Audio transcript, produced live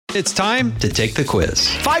It's time to take the quiz.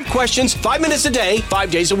 5 questions, 5 minutes a day,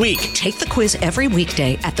 5 days a week. Take the quiz every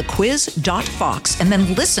weekday at thequiz.fox and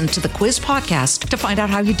then listen to the quiz podcast to find out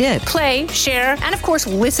how you did. Play, share, and of course,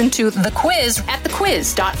 listen to The Quiz at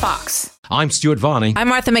thequiz.fox. I'm Stuart Vonnie. I'm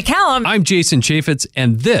Martha McCallum. I'm Jason Chaffetz,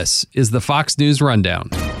 and this is the Fox News Rundown.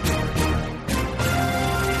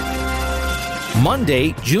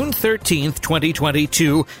 Monday, June 13th,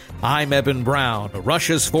 2022. I'm Eben Brown.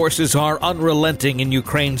 Russia's forces are unrelenting in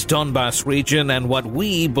Ukraine's Donbas region, and what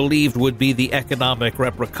we believed would be the economic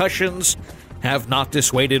repercussions have not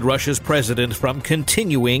dissuaded Russia's president from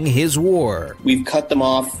continuing his war. We've cut them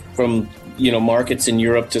off from, markets in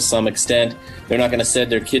Europe to some extent. They're not going to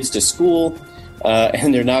send their kids to school,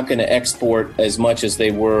 and they're not going to export as much as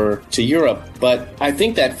they were to Europe. But I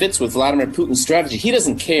think that fits with Vladimir Putin's strategy. He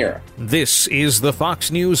doesn't care. This is the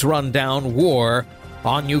Fox News Rundown: War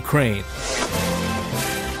on Ukraine.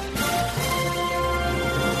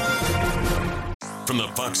 From the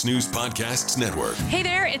Fox News Podcasts Network. Hey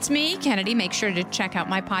there, it's me, Kennedy. Make sure to check out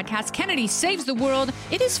my podcast, Kennedy Saves the World.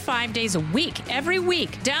 It is 5 days a week, every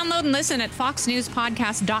week. Download and listen at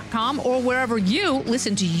foxnewspodcast.com or wherever you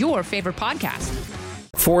listen to your favorite podcast.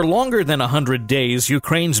 For longer than 100 days,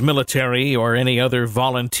 Ukraine's military, or any other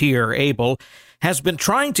volunteer able, has been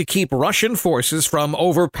trying to keep Russian forces from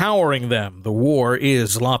overpowering them. The war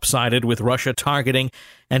is lopsided, with Russia targeting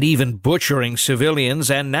and even butchering civilians,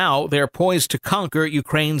 and now they're poised to conquer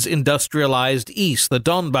Ukraine's industrialized east, the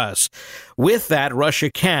Donbas. With that, Russia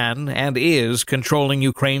can and is controlling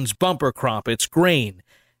Ukraine's bumper crop, its grain,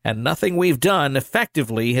 and nothing we've done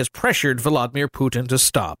effectively has pressured Vladimir Putin to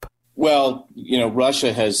stop. Well,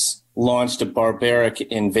 Russia has launched a barbaric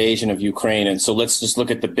invasion of Ukraine, and so let's just look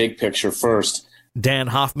at the big picture first. Dan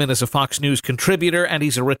Hoffman is a Fox News contributor, and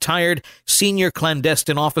he's a retired senior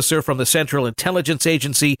clandestine officer from the Central Intelligence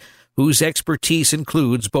Agency, whose expertise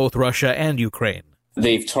includes both Russia and Ukraine.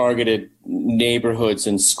 They've targeted neighborhoods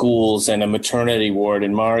and schools and a maternity ward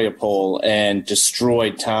in Mariupol and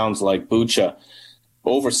destroyed towns like Bucha.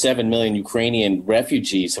 Over 7 million Ukrainian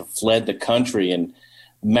refugees have fled the country, and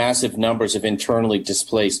massive numbers of internally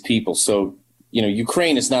displaced people. So,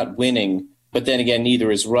 Ukraine is not winning. But then again,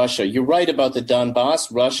 neither is Russia. You're right about the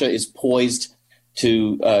Donbas. Russia is poised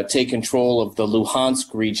to take control of the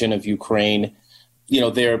Luhansk region of Ukraine.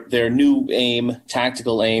 Their new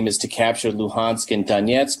tactical aim, is to capture Luhansk and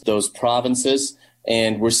Donetsk, those provinces.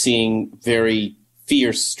 And we're seeing very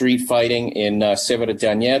fierce street fighting in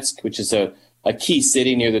Severodonetsk, which is a key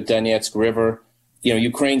city near the Donetsk River.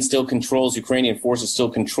 Ukrainian forces still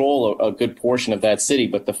control a good portion of that city,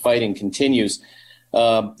 but the fighting continues.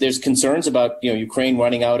 There's concerns about, Ukraine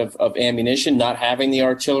running out of ammunition, not having the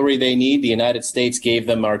artillery they need. The United States gave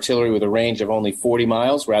them artillery with a range of only 40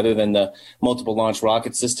 miles rather than the multiple launch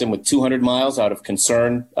rocket system with 200 miles out of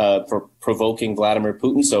concern for provoking Vladimir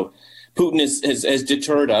Putin. So Putin has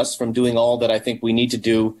deterred us from doing all that I think we need to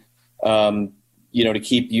do, to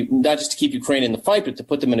keep not just to keep Ukraine in the fight, but to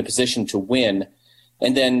put them in a position to win.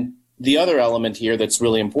 And then the other element here that's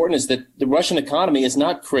really important is that the Russian economy is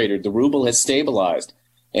not cratered. The ruble has stabilized,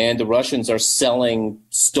 and the Russians are selling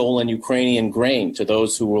stolen Ukrainian grain to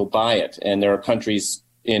those who will buy it. And there are countries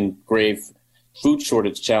in grave food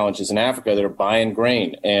shortage challenges in Africa that are buying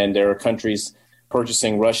grain. And there are countries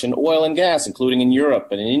purchasing Russian oil and gas, including in Europe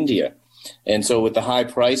and in India. And so with the high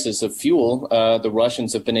prices of fuel, the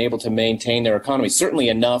Russians have been able to maintain their economy, certainly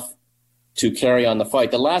enough to carry on the fight.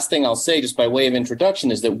 The last thing I'll say, just by way of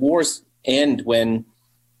introduction, is that wars end when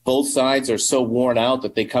both sides are so worn out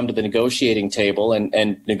that they come to the negotiating table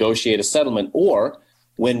and negotiate a settlement, or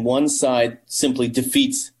when one side simply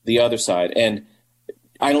defeats the other side. And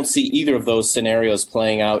I don't see either of those scenarios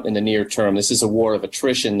playing out in the near term. This is a war of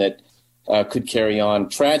attrition that could carry on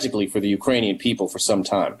tragically for the Ukrainian people for some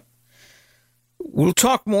time. We'll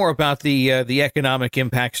talk more about the economic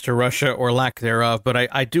impacts to Russia or lack thereof, but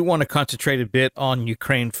I do want to concentrate a bit on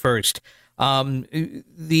Ukraine first.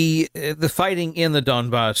 The fighting in the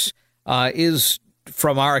Donbas is,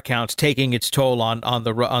 from our accounts, taking its toll on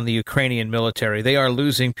the Ukrainian military. They are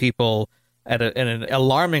losing people at an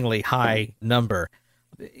alarmingly high number.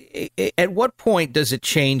 At what point does it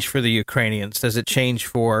change for the Ukrainians? Does it change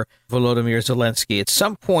for Volodymyr Zelensky? At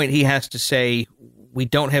some point, he has to say, we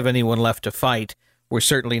don't have anyone left to fight. We're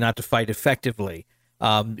certainly not to fight effectively.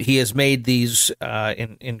 He has made these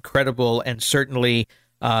incredible and certainly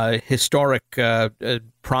historic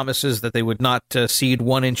promises that they would not cede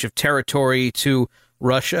 1 inch of territory to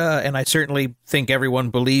Russia, and I certainly think everyone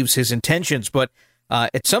believes his intentions. But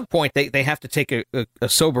at some point, they have to take a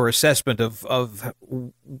sober assessment of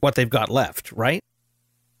what they've got left, right?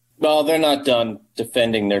 Well, they're not done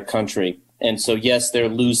defending their country. And so, yes, they're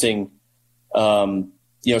losing,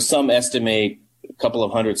 some estimate a couple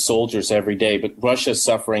of hundred soldiers every day, but Russia's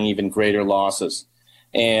suffering even greater losses.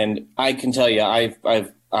 And I can tell you,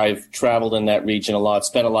 I've traveled in that region a lot,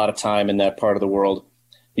 spent a lot of time in that part of the world.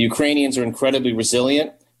 The Ukrainians are incredibly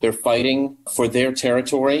resilient. They're fighting for their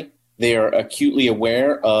territory. They are acutely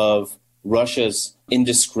aware of Russia's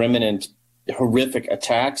indiscriminate, horrific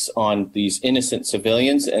attacks on these innocent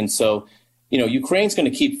civilians. And so, Ukraine's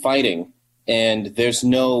going to keep fighting, and there's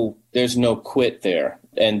no quit there.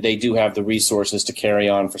 And they do have the resources to carry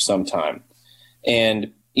on for some time.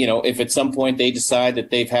 And, if at some point they decide that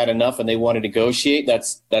they've had enough and they want to negotiate,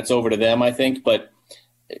 that's over to them, I think. But,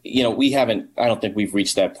 I don't think we've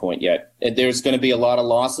reached that point yet. There's going to be a lot of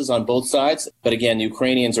losses on both sides. But again, the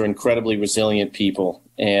Ukrainians are incredibly resilient people,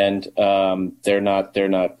 and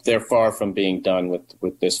they're far from being done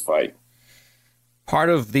with this fight. Part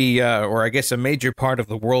of the, or I guess a major part of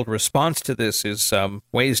the world response to this is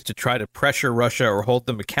ways to try to pressure Russia or hold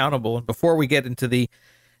them accountable. And before we get into the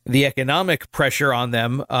economic pressure on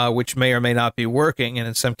them, which may or may not be working, and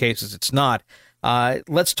in some cases it's not,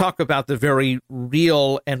 let's talk about the very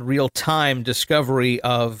real and real-time discovery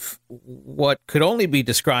of what could only be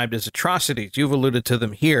described as atrocities. You've alluded to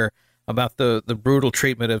them here about the brutal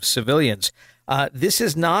treatment of civilians. This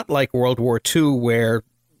is not like World War II, where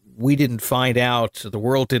we didn't find out, the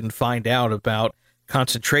world didn't find out about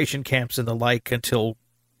concentration camps and the like until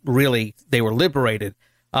really they were liberated.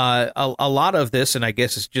 A lot of this, and I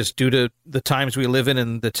guess it's just due to the times we live in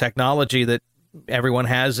and the technology that everyone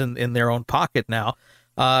has in their own pocket now,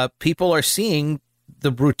 people are seeing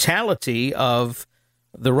the brutality of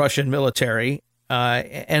the Russian military.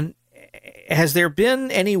 And has there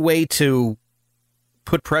been any way to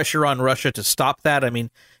put pressure on Russia to stop that? I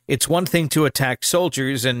mean, it's one thing to attack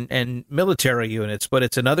soldiers and military units, but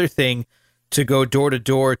it's another thing to go door to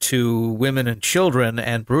door to women and children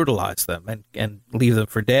and brutalize them and leave them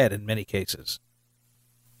for dead in many cases.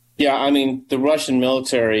 Yeah, I mean, the Russian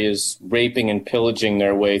military is raping and pillaging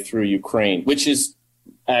their way through Ukraine, which is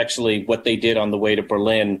actually what they did on the way to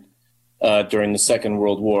Berlin during the Second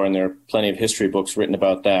World War, and there are plenty of history books written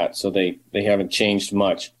about that, so they haven't changed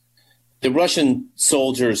much. The Russian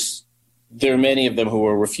soldiers, there are many of them who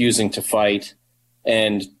are refusing to fight,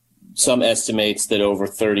 and some estimates that over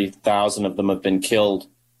 30,000 of them have been killed.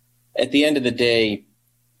 At the end of the day,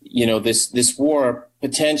 this war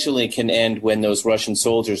potentially can end when those Russian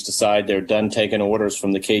soldiers decide they're done taking orders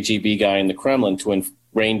from the KGB guy in the Kremlin to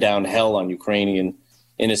rain down hell on Ukrainian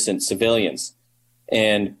innocent civilians.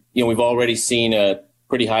 And, we've already seen a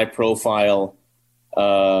pretty high-profile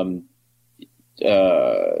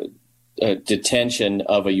detention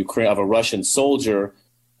of a Russian soldier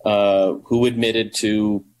who admitted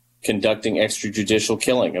to conducting extrajudicial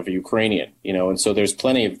killing of a Ukrainian, and so there's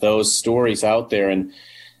plenty of those stories out there. And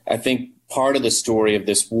I think part of the story of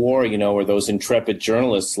this war, are those intrepid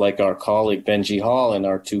journalists like our colleague Benji Hall and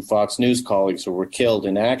our two Fox News colleagues who were killed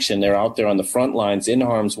in action. They're out there on the front lines in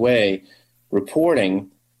harm's way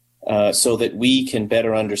reporting so that we can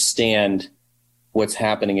better understand what's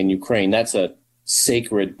happening in Ukraine. That's a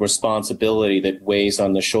sacred responsibility that weighs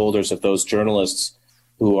on the shoulders of those journalists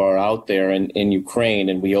who are out there in Ukraine,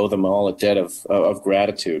 and we owe them all a debt of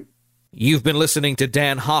gratitude. You've been listening to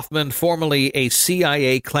Dan Hoffman, formerly a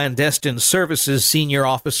CIA clandestine services senior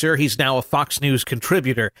officer. He's now a Fox News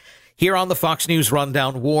contributor. Here on the Fox News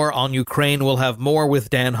Rundown, War on Ukraine, we'll have more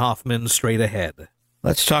with Dan Hoffman straight ahead.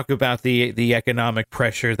 Let's talk about the economic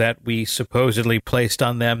pressure that we supposedly placed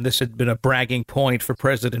on them. This had been a bragging point for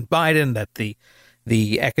President Biden, that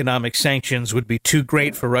the economic sanctions would be too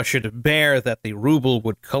great for Russia to bear, that the ruble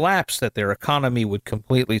would collapse, that their economy would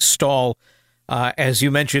completely stall. As you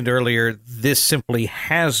mentioned earlier, this simply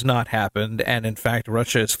has not happened. And in fact,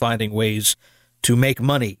 Russia is finding ways to make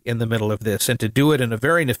money in the middle of this, and to do it in a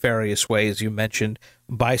very nefarious way, as you mentioned,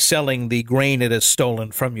 by selling the grain it has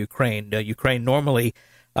stolen from Ukraine. Ukraine normally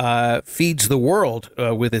feeds the world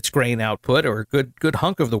with its grain output, or a good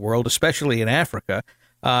hunk of the world, especially in Africa.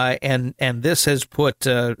 And this has put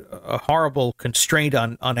a horrible constraint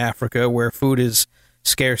on Africa, where food is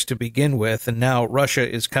scarce to begin with. And now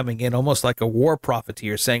Russia is coming in almost like a war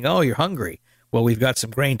profiteer, saying, oh, you're hungry. Well, we've got some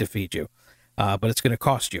grain to feed you, but it's going to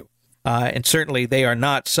cost you. And certainly they are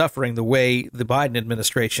not suffering the way the Biden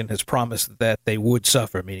administration has promised that they would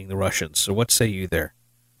suffer, meaning the Russians. So what say you there?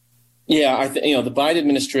 Yeah, the Biden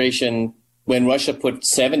administration, when Russia put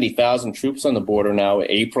 70,000 troops on the border now,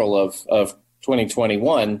 April of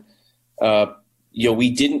 2021, we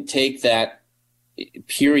didn't take that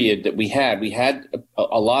period that we had. We had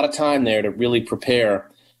a lot of time there to really prepare.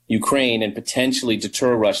 Ukraine and potentially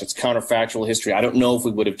deter Russia. It's counterfactual history. I don't know if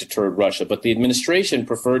we would have deterred Russia, but the administration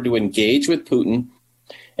preferred to engage with Putin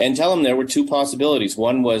and tell him there were two possibilities.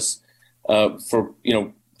 One was for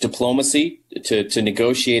diplomacy to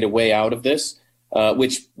negotiate a way out of this,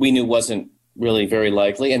 which we knew wasn't really very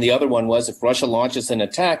likely. And the other one was if Russia launches an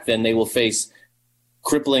attack, then they will face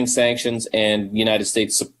crippling sanctions and United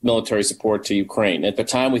States military support to Ukraine. At the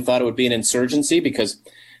time, we thought it would be an insurgency because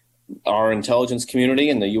our intelligence community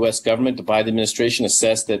and the U.S. government, the Biden administration,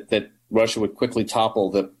 assessed that Russia would quickly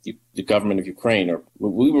topple the government of Ukraine. Or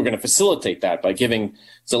we were going to facilitate that by giving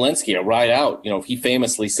Zelensky a ride out. He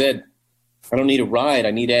famously said, "I don't need a ride.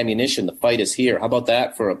 I need ammunition. The fight is here." How about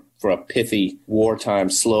that for a pithy wartime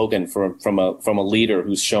slogan from a leader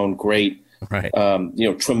who's shown great,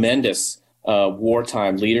 tremendous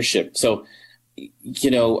wartime leadership? So,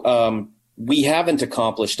 we haven't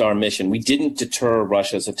accomplished our mission. We didn't deter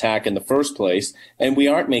Russia's attack in the first place, and we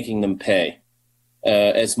aren't making them pay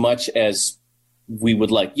as much as we would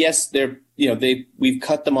like. Yes, we've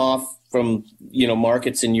cut them off from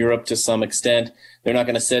markets in Europe to some extent. They're not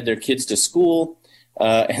going to send their kids to school,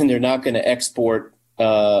 and they're not going to export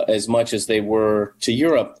as much as they were to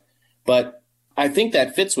Europe. But I think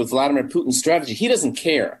that fits with Vladimir Putin's strategy. He doesn't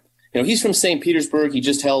care. He's from St. Petersburg. He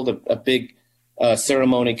just held a big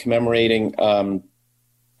ceremony commemorating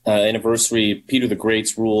anniversary of Peter the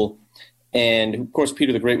Great's rule. And, of course,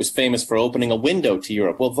 Peter the Great was famous for opening a window to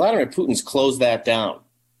Europe. Well, Vladimir Putin's closed that down.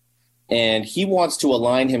 And he wants to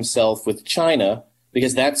align himself with China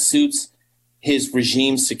because that suits his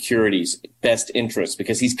regime's security's best interests,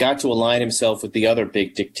 because he's got to align himself with the other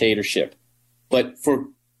big dictatorship. But for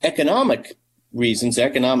economic reasons,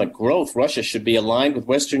 economic growth, Russia should be aligned with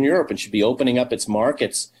Western Europe and should be opening up its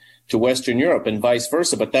markets to Western Europe and vice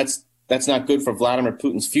versa. But that's not good for Vladimir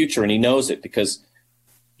Putin's future, and he knows it, because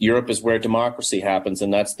Europe is where democracy happens,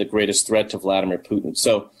 and that's the greatest threat to Vladimir Putin.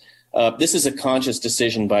 So this is a conscious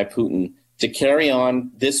decision by Putin to carry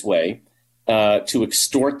on this way, to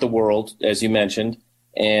extort the world, as you mentioned,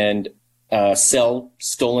 and sell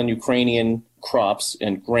stolen Ukrainian crops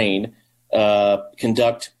and grain,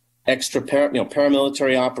 conduct extra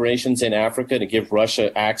paramilitary operations in Africa to give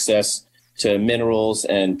Russia access to minerals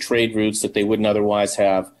and trade routes that they wouldn't otherwise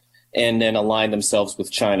have, and then align themselves with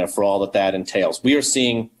China for all that entails. We are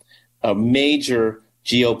seeing a major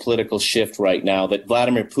geopolitical shift right now that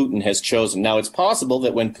Vladimir Putin has chosen. Now, it's possible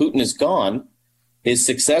that when Putin is gone, his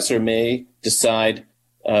successor may decide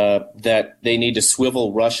that they need to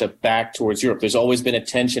swivel Russia back towards Europe. There's always been a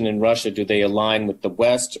tension in Russia. Do they align with the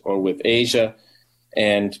West or with Asia?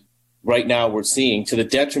 And right now we're seeing, to the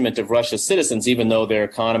detriment of Russia's citizens, even though their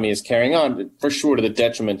economy is carrying on, for sure to the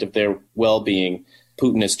detriment of their well-being,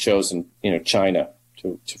 Putin has chosen, China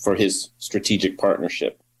for his strategic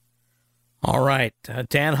partnership. All right.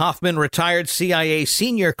 Dan Hoffman, retired CIA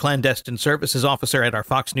senior clandestine services officer and our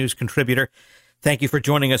Fox News contributor. Thank you for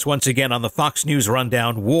joining us once again on the Fox News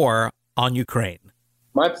Rundown, War on Ukraine.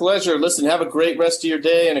 My pleasure. Listen, have a great rest of your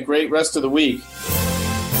day and a great rest of the week.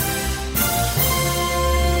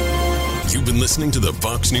 You've been listening to the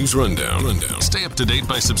Fox News Rundown. Stay up to date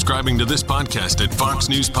by subscribing to this podcast at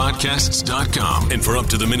foxnewspodcasts.com. And for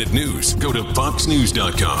up-to-the-minute news, go to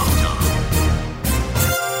foxnews.com.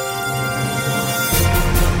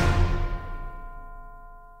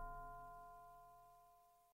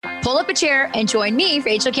 Pull up a chair and join me,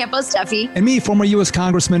 Rachel Campos Duffy. And me, former U.S.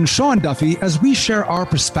 Congressman Sean Duffy, as we share our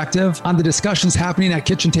perspective on the discussions happening at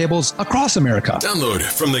kitchen tables across America. Download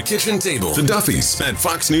From the Kitchen Table, The Duffys, at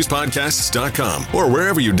foxnewspodcasts.com or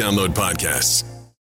wherever you download podcasts.